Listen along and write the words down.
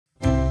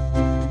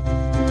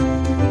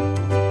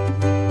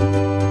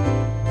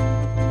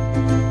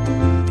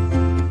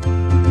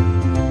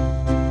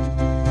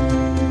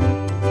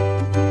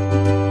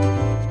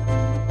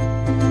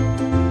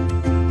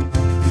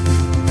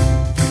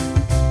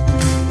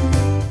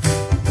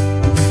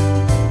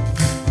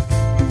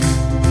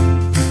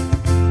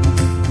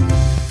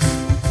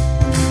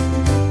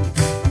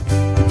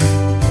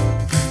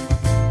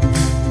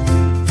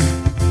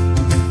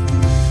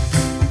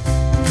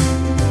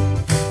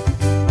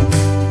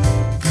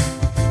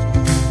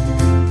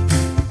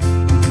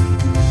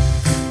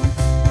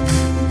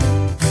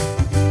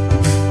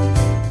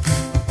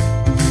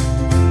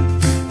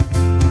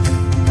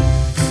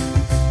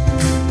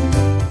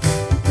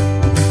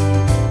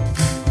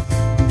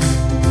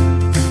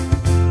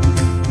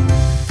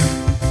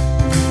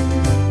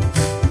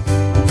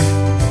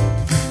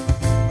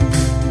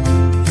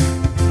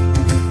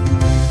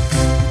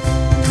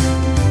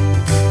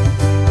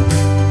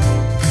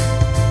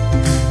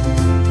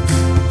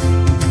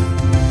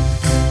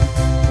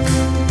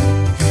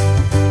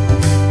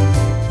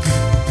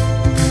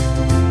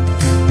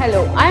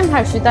I'm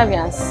Harshita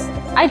Vyas.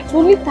 I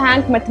truly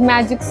thank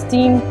theMagicS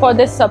team for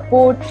their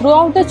support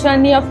throughout the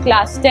journey of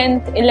class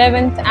 10th,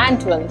 11th and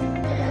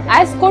 12th.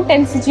 I scored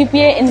 10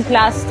 CGPA in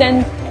class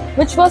 10th,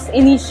 which was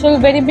initial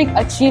very big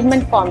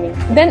achievement for me.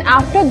 Then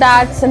after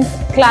that, since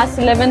class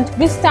 11th,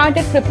 we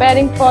started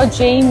preparing for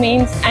JEE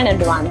Mains and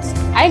Advanced.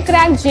 I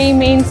cracked JEE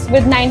Mains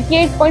with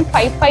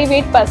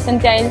 98.558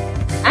 percentile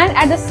and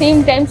at the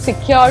same time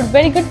secured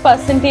very good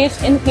percentage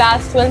in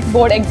class 12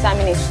 board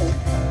examination.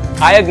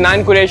 I,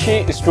 Adnan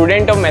Qureshi,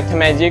 student of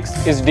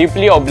theMagicS, is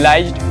deeply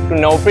obliged to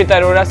Navpreet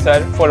Arora sir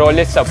for all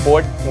his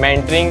support,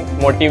 mentoring,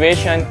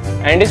 motivation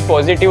and his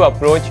positive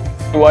approach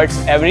towards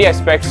every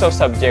aspect of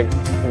subject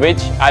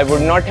which I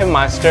would not have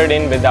mastered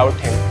in without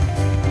him.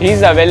 He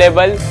is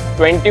available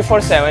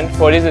 24/7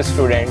 for his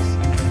students.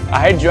 I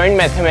had joined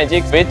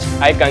theMagicS, which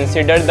I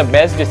consider the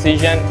best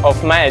decision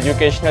of my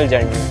educational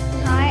journey.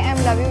 Hi,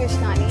 I'm Lavi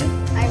Vishnani.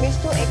 I wish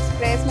to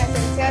express my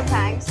sincere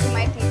thanks to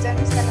my teacher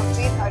Mr.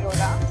 Navpreet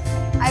Arora.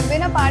 I've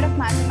been a part of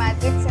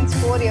theMagicS since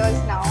 4 years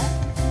now.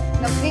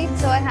 Navpreet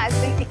sir has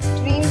been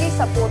extremely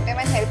supportive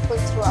and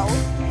helpful throughout.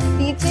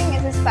 Teaching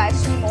is his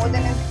passion more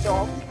than his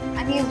job,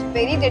 and he is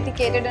very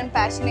dedicated and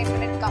passionate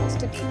when it comes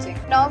to teaching.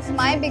 One of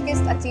my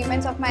biggest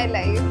achievements of my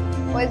life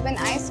was when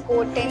I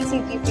scored 10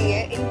 CGPA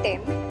in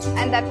 10th,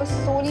 and that was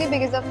solely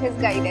because of his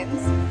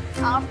guidance.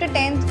 After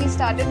 10th, we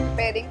started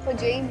preparing for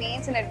JEE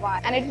Mains and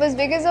Advanced, and it was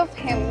because of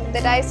him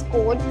that I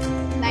scored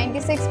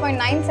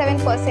 96.97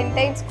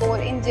 percentile score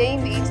in JEE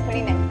Mains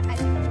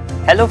 2019.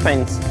 Hello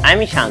friends, I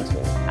am Ishansu.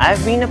 I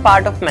have been a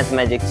part of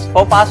theMagicS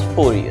for past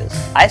 4 years.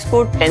 I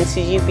scored 10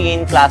 CGPA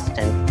in class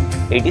 10,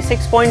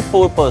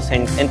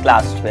 86.4% in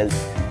class 12,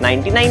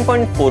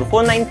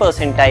 99.449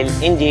 percentile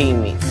in JEE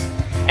Mains,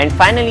 and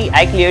finally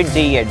I cleared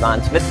JEE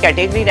Advanced with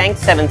category rank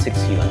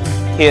 761.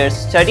 Here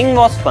studying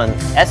was fun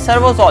as sir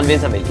was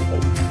always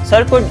available.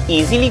 Sir could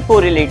easily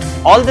correlate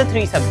all the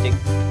 3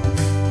 subjects